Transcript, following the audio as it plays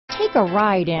Take a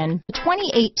ride in the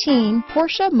 2018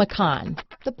 Porsche Macan.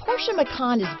 The Porsche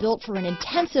Macan is built for an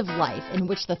intensive life in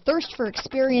which the thirst for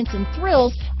experience and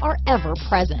thrills are ever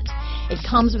present. It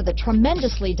comes with a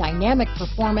tremendously dynamic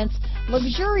performance,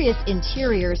 luxurious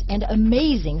interiors, and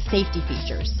amazing safety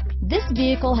features. This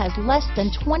vehicle has less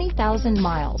than 20,000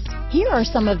 miles. Here are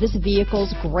some of this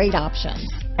vehicle's great options: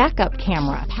 backup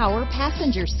camera, power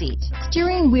passenger seat,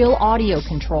 steering wheel audio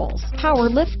controls, power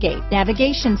liftgate,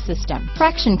 navigation system,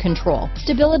 traction control,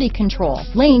 stability control,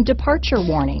 lane departure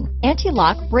warning,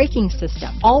 anti-lock braking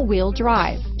system, all-wheel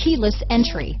drive, keyless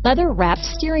entry, leather-wrapped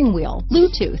steering wheel,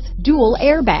 Bluetooth, dual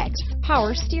airbags,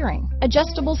 power steering,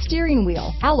 adjustable steering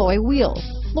wheel, alloy wheels,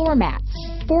 floor mats,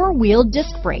 four-wheel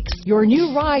disc brakes. Your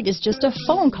new ride is just a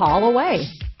phone call away.